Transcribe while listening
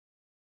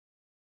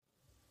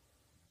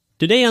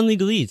Today on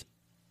Legalese,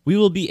 we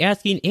will be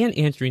asking and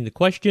answering the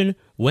question,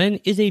 when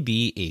is a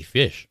bee a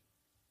fish?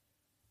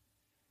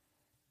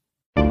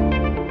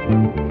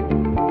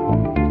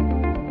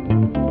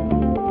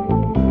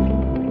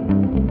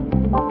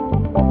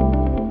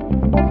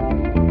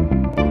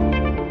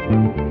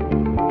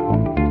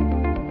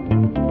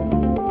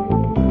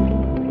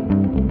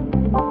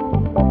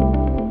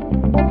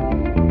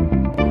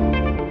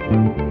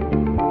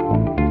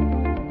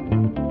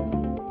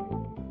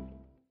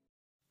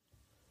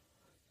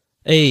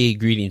 Hey,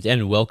 greetings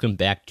and welcome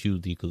back to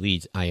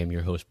Legalese. I am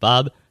your host,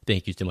 Bob.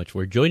 Thank you so much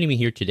for joining me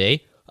here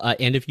today.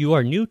 And if you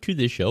are new to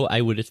this show,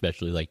 I would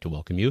especially like to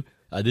welcome you.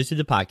 This is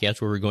a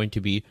podcast where we're going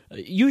to be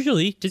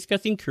usually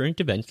discussing current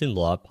events in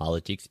law,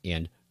 politics,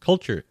 and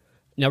culture.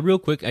 Now, real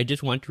quick, I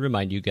just want to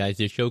remind you guys,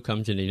 this show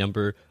comes in a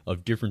number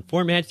of different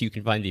formats. You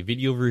can find the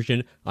video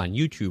version on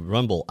YouTube,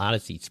 Rumble,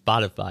 Odyssey,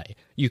 Spotify.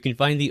 You can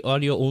find the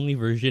audio-only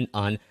version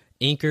on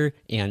Anchor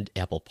and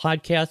Apple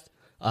Podcasts.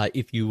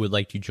 If you would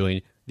like to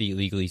join the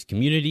Legalese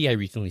community, I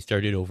recently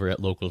started over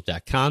at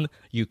locals.com.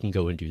 You can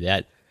go and do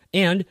that.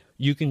 And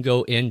you can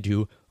go and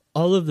do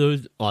all of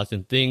those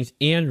awesome things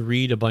and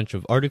read a bunch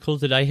of articles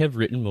that I have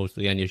written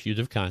mostly on issues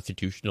of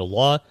constitutional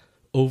law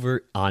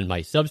over on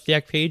my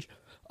Substack page.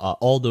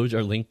 All those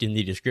are linked in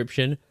the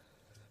description.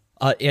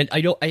 And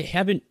I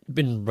haven't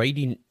been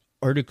writing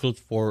articles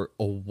for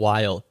a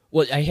while.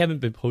 Well, I haven't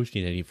been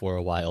posting any for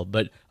a while,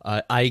 but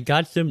I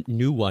got some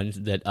new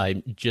ones that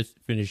I'm just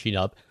finishing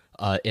up.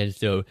 And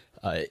so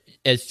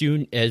as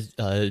soon as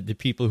the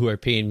people who are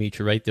paying me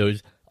to write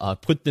those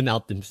put them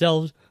out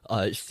themselves,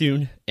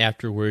 soon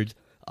afterwards,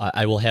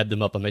 I will have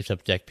them up on my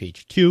Substack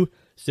page too.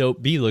 So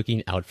be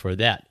looking out for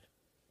that.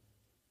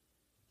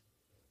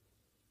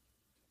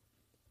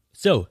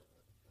 So,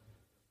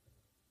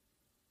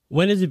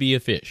 when is a bee a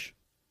fish?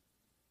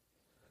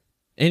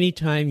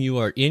 Anytime you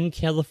are in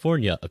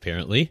California,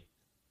 apparently.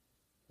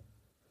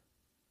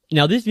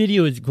 Now, this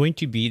video is going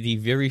to be the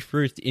very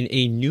first in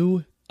a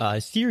new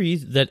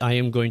series that I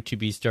am going to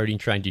be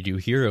trying to do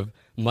here of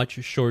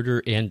much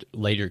shorter and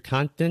lighter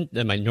content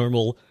than my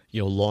normal,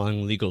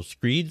 long legal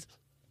screeds.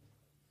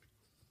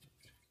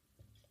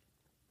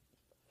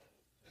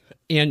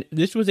 And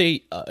this was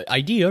a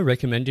idea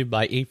recommended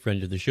by a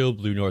friend of the show,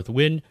 Blue North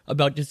Wind,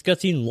 about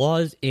discussing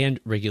laws and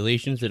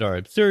regulations that are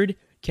absurd,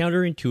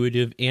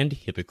 counterintuitive, and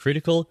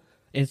hypocritical.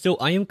 And so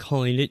I am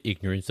calling it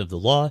ignorance of the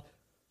law,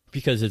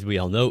 because as we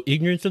all know,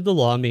 ignorance of the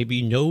law may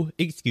be no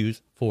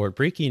excuse for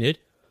breaking it,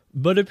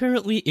 but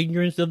apparently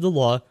ignorance of the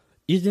law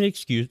is an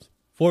excuse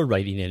for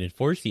writing and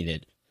enforcing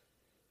it.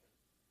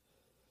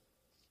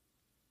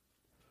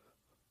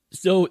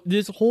 So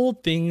this whole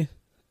thing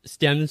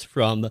stems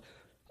from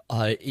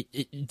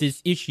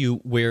this issue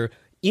where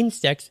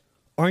insects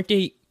aren't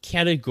a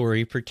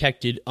category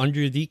protected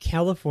under the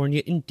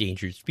California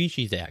Endangered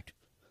Species Act.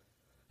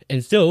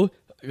 And so,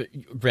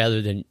 rather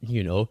than,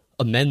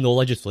 amend the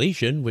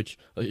legislation, which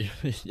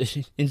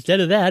instead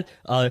of that,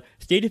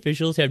 state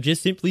officials have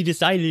just simply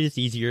decided it's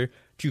easier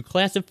to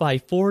classify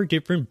 4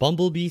 different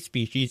bumblebee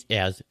species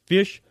as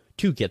fish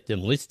to get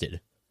them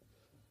listed.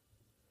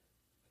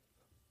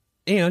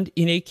 And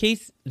in a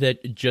case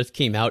that just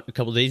came out a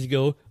couple days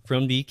ago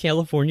from the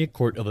California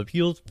Court of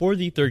Appeals for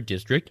the 3rd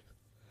District,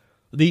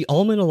 the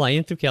Almond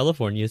Alliance of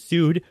California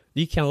sued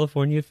the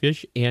California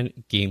Fish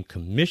and Game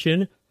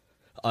Commission.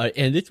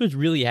 And this was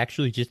really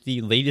actually just the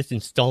latest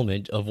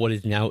installment of what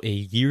is now a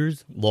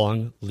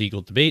years-long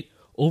legal debate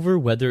over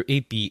whether a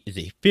bee is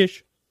a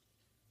fish.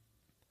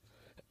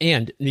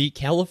 And the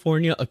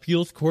California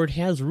Appeals Court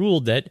has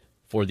ruled that,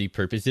 for the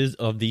purposes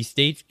of the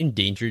state's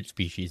Endangered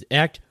Species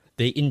Act,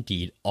 they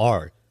indeed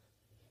are.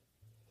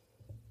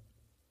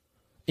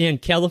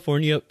 And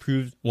California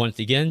proves once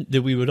again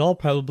that we would all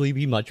probably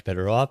be much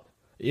better off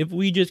if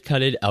we just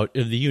cut it out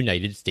of the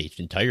United States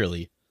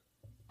entirely.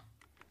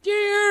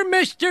 Dear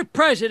Mr.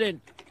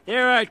 President,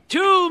 there are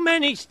too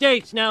many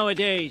states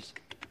nowadays.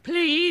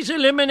 Please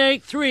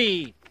eliminate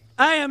 3.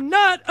 I am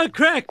not a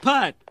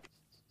crackpot.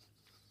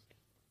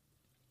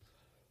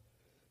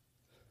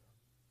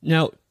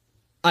 Now,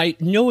 I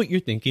know what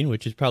you're thinking,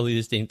 which is probably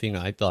the same thing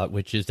I thought,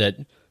 which is that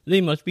they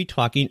must be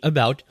talking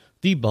about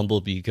the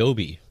bumblebee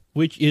goby,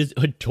 which is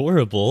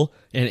adorable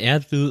and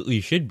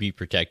absolutely should be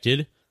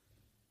protected.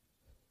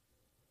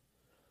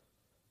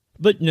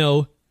 But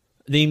no,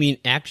 they mean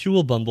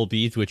actual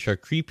bumblebees, which are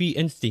creepy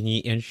and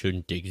stingy and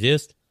shouldn't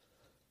exist.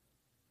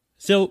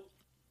 So,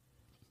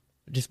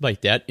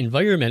 despite that,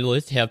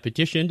 environmentalists have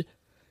petitioned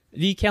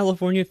the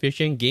California Fish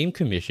and Game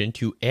Commission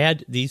to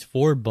add these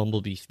 4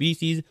 bumblebee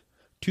species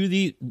to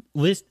the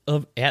list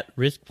of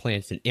at-risk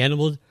plants and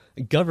animals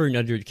governed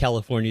under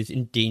California's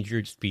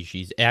Endangered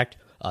Species Act,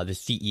 the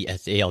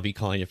CESA, I'll be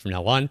calling it from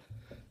now on.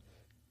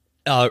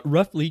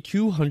 Roughly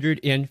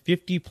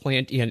 250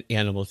 plant and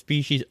animal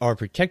species are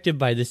protected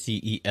by the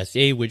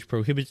CESA, which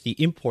prohibits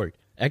the import,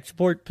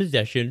 export,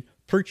 possession,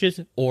 purchase,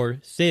 or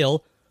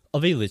sale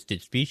of a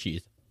listed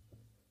species.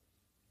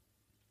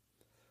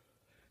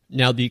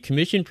 Now, the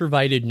commission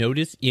provided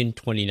notice in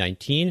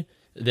 2019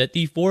 that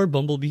the 4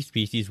 bumblebee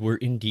species were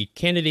indeed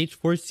candidates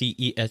for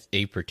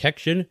CESA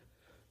protection,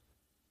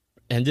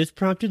 and this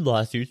prompted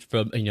lawsuits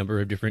from a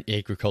number of different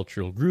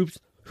agricultural groups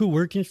who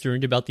were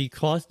concerned about the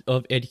cost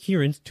of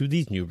adherence to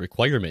these new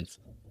requirements.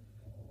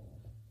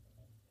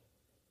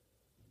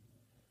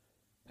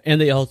 And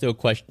they also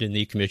questioned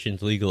the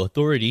Commission's legal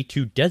authority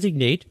to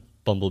designate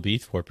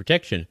bumblebees for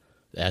protection.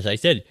 As I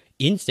said,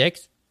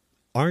 insects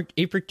aren't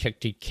a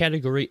protected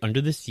category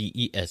under the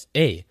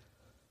CESA.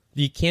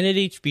 The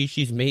candidate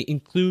species may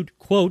include,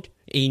 quote,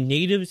 a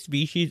native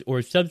species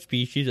or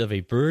subspecies of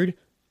a bird,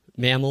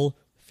 mammal,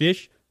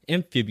 fish,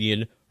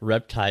 amphibian,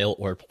 reptile,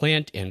 or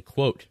plant, end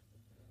quote.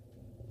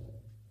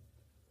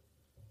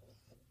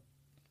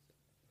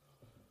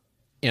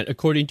 And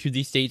according to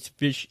the state's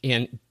Fish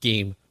and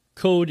Game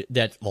Code,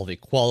 that's all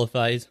that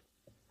qualifies.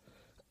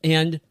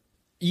 And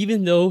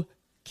even though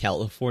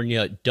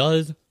California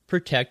does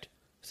protect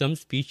some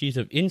species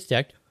of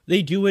insect,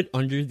 they do it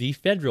under the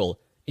federal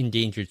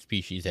Endangered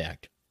Species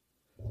Act.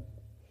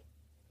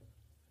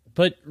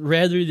 But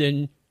rather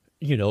than,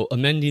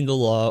 amending the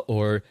law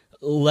or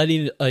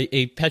letting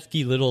a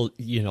pesky little,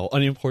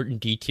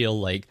 unimportant detail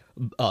like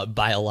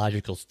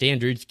biological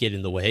standards get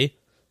in the way,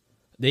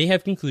 they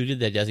have concluded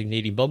that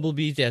designating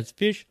bumblebees as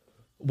fish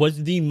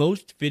was the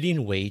most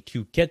fitting way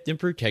to get them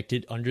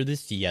protected under the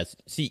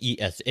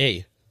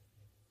CESA.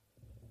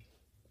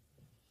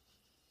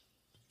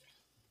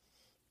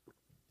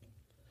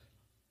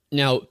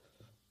 Now,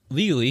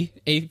 legally,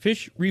 a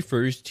fish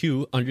refers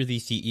to, under the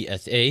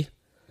CESA,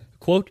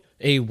 quote,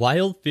 a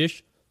wild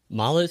fish,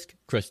 mollusk,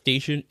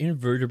 crustacean,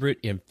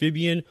 invertebrate,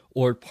 amphibian,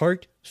 or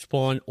part,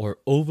 spawn, or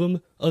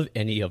ovum of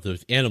any of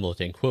those animals,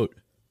 end quote.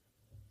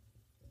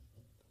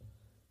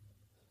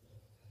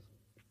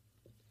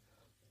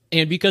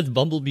 And because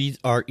bumblebees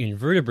are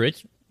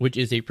invertebrates, which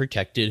is a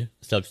protected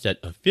subset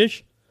of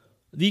fish,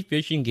 the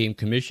Fish and Game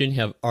Commission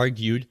have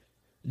argued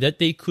that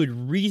they could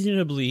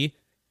reasonably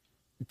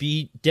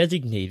be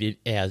designated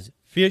as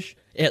fish,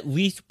 at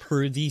least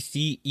per the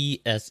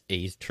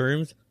CESA's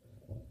terms.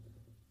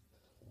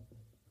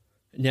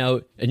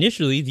 Now,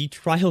 initially, the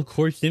trial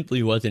court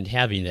simply wasn't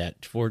having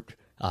that for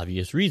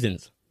obvious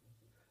reasons.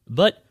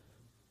 But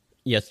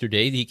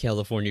yesterday, the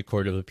California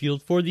Court of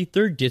Appeals for the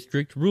 3rd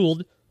District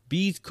ruled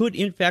bees could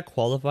in fact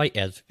qualify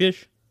as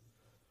fish,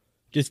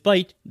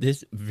 despite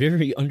this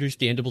very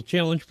understandable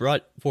challenge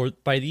brought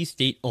forth by the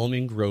state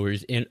almond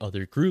growers and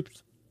other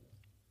groups.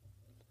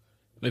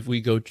 If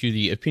we go to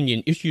the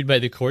opinion issued by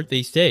the court,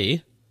 they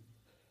say,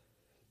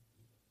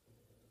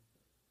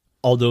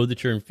 although the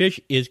term fish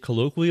is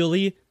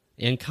colloquially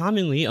and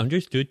commonly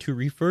understood to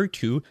refer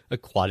to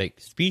aquatic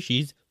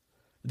species,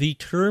 the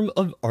term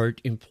of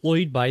art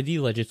employed by the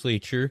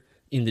legislature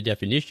in the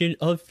definition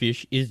of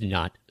fish is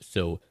not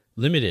so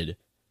limited.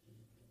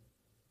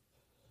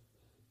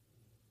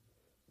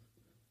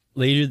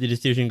 Later, the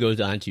decision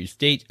goes on to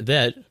state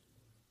that,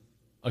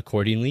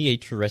 accordingly, a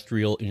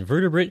terrestrial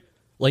invertebrate,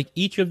 like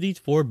each of these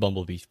 4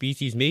 bumblebee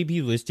species, may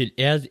be listed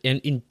as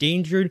an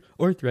endangered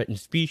or threatened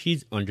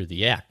species under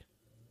the Act.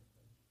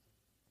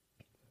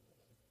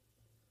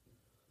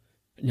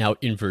 Now,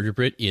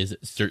 invertebrate is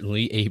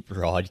certainly a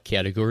broad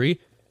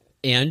category,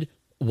 and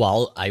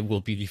while I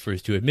will be the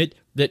first to admit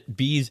that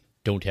bees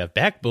don't have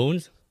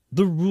backbones,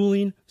 the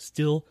ruling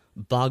still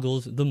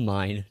boggles the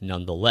mind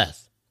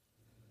nonetheless.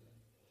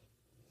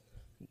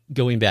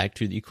 Going back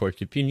to the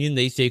court's opinion,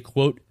 they say,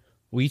 quote,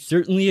 we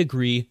certainly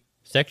agree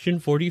Section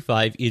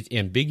 45 is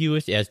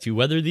ambiguous as to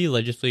whether the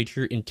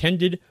legislature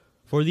intended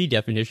for the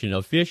definition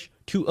of fish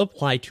to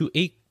apply to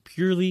a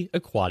purely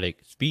aquatic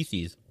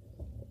species.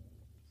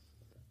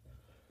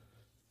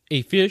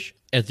 A fish,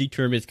 as the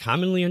term is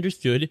commonly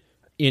understood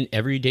in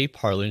everyday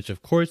parlance,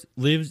 of course,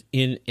 lives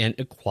in an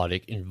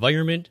aquatic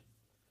environment.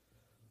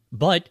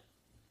 But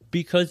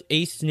because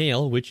a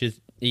snail, which is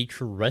a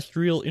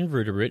terrestrial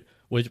invertebrate,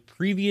 was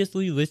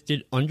previously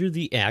listed under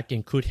the Act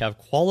and could have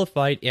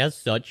qualified as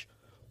such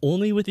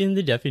only within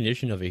the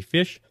definition of a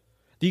fish,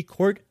 the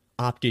court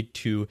opted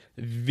to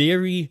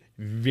very,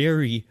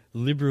 very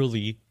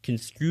liberally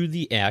construe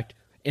the Act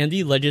and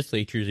the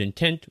legislature's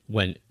intent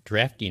when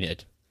drafting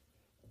it.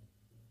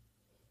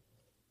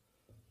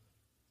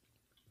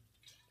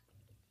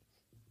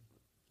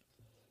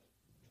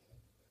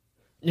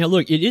 Now,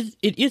 look, it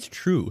is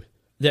true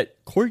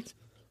that courts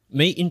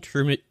may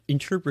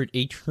interpret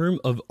a term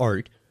of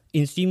art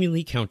in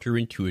seemingly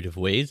counterintuitive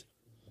ways.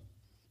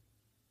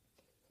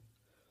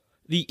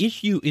 The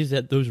issue is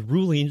that those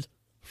rulings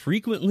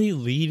frequently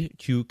lead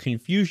to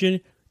confusion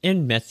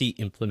and messy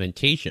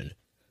implementation.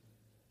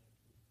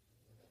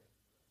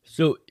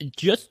 So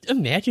just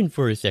imagine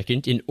for a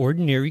second in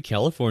ordinary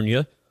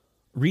California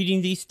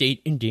reading the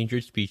State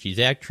Endangered Species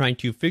Act, trying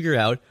to figure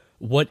out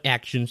what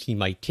actions he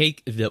might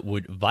take that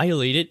would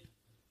violate it.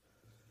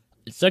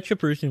 Such a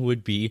person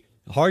would be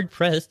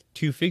hard-pressed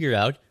to figure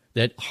out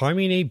that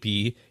harming a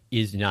bee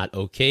is not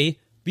okay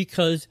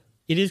because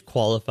it is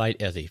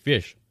qualified as a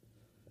fish.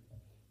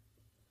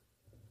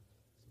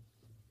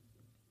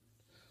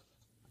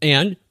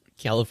 And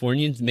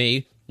Californians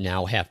may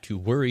now have to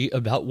worry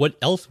about what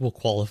else will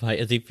qualify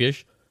as a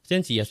fish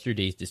since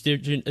yesterday's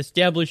decision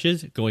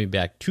establishes, going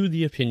back to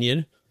the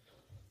opinion,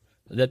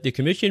 that the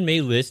Commission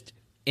may list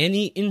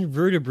any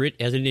invertebrate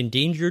as an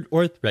endangered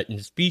or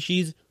threatened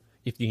species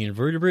if the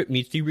invertebrate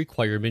meets the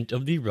requirement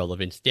of the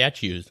relevant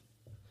statutes.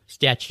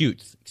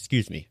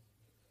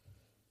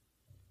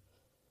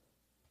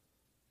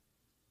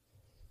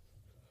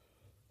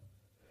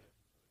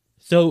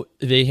 So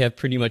they have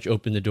pretty much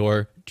opened the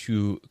door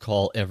to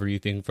call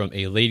everything from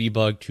a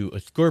ladybug to a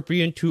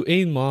scorpion to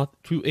a moth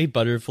to a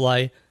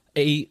butterfly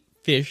a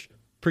fish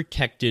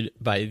protected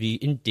by the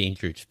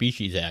Endangered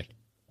Species Act.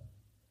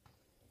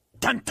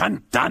 Dun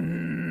dun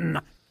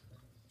dun!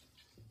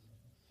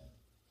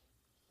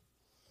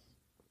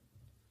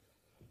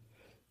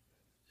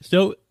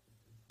 So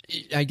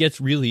I guess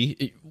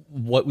really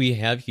what we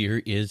have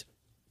here is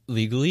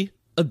legally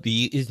a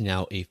bee is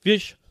now a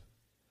fish,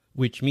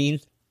 which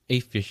means a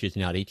fish is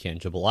not a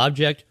tangible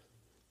object.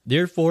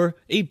 Therefore,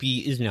 a bee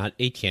is not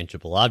a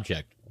tangible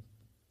object.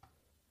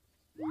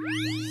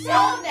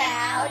 So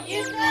now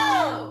you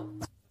know!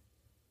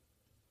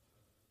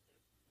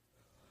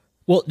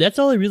 Well, that's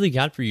all I really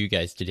got for you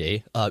guys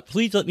today.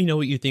 Please let me know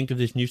what you think of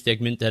this new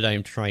segment that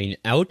I'm trying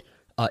out.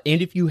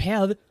 And if you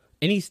have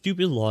any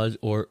stupid laws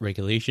or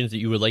regulations that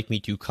you would like me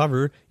to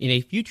cover in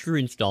a future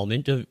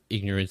installment of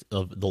Ignorance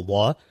of the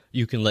Law,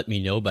 you can let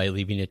me know by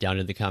leaving it down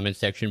in the comments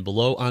section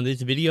below on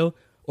this video,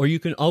 or you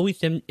can always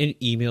send an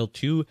email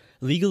to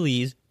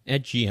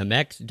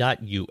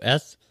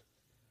legalese@gmx.us.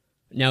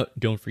 Now,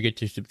 don't forget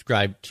to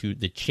subscribe to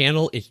the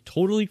channel. It's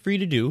totally free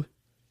to do.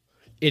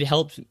 It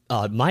helps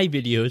my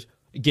videos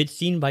get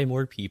seen by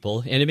more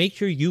people, and to make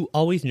sure you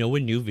always know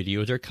when new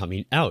videos are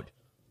coming out.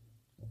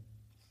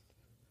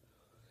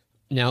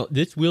 Now,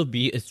 this will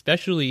be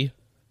especially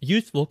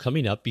useful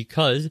coming up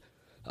because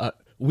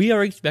we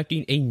are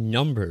expecting a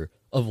number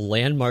of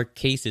landmark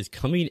cases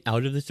coming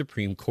out of the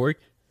Supreme Court.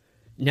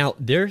 Now,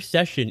 their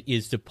session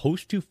is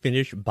supposed to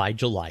finish by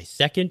July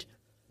 2nd,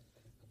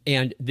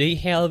 and they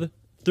have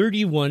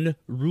 31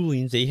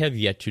 rulings they have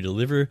yet to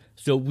deliver.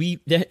 So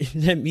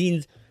that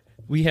means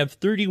we have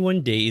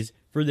 31 days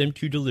for them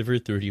to deliver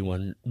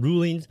 31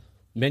 rulings.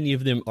 Many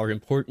of them are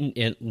important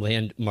and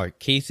landmark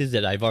cases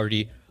that I've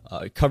already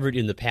covered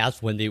in the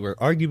past when they were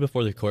argued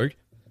before the court.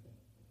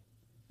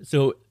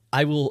 So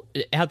I will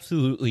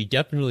absolutely,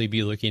 definitely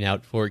be looking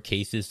out for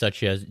cases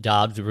such as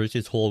Dobbs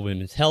versus Whole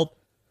Women's Health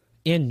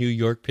and New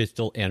York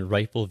Pistol and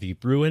Rifle v.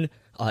 Bruin.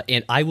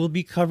 And I will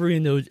be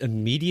covering those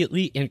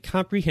immediately and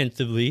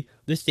comprehensively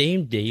the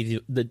same day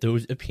that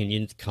those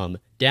opinions come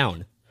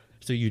down.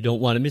 So you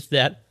don't want to miss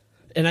that.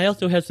 And I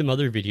also have some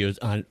other videos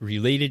on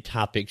related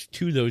topics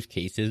to those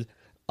cases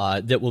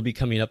that will be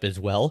coming up as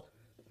well.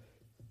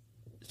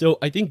 So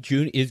I think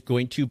June is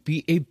going to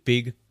be a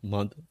big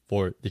month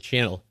for the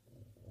channel.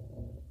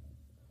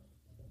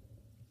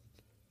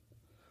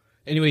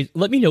 Anyways,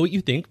 let me know what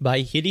you think by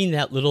hitting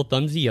that little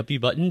thumbsy uppy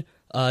button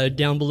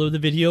down below the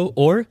video,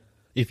 or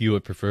if you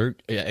would prefer,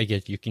 I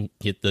guess you can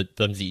hit the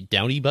thumbsy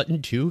downy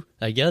button too,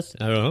 I guess.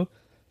 I don't know.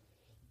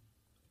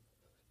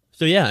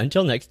 So yeah,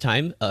 until next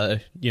time,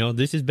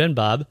 this has been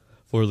Bob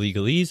for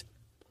Legalese,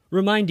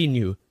 reminding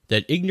you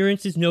that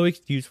ignorance is no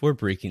excuse for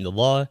breaking the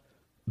law,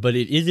 but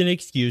it is an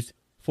excuse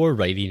for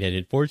writing and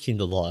enforcing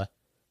the law.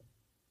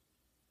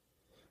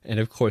 And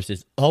of course,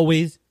 as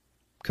always,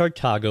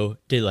 Carthago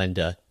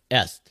delenda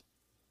est.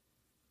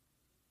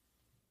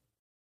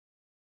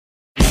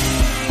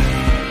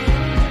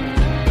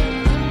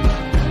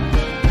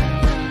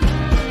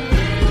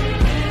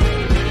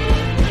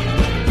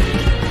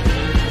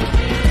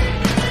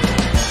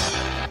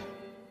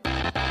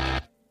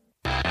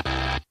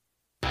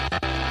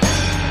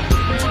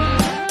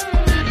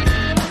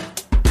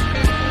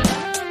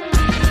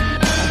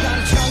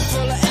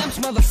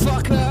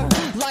 Motherfucker,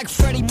 like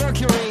Freddie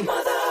Mercury.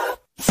 Motherfucker.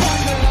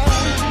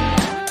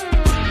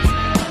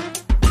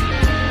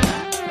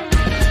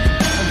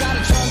 I got a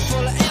trunk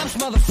full of amps,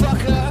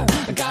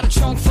 motherfucker. I got a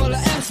trunk full of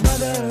amps,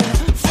 motherfucker.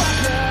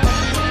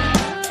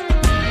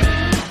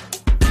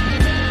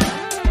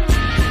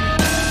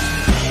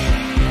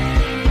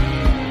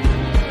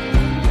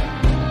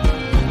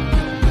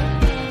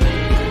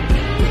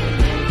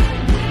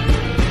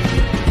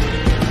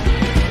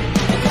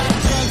 I got a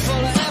trunk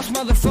full of amps,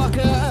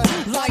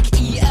 motherfucker. Like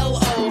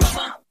ELO,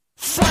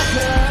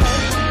 fucker.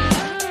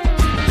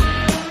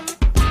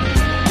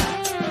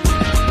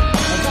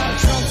 I got a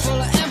trunk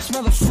full of amps,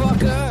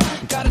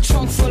 motherfucker. Got a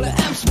trunk full of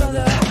amps,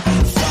 motherfucker.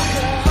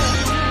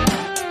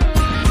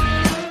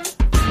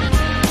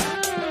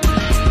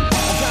 I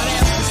got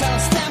amps to sell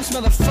stamps,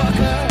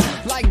 motherfucker.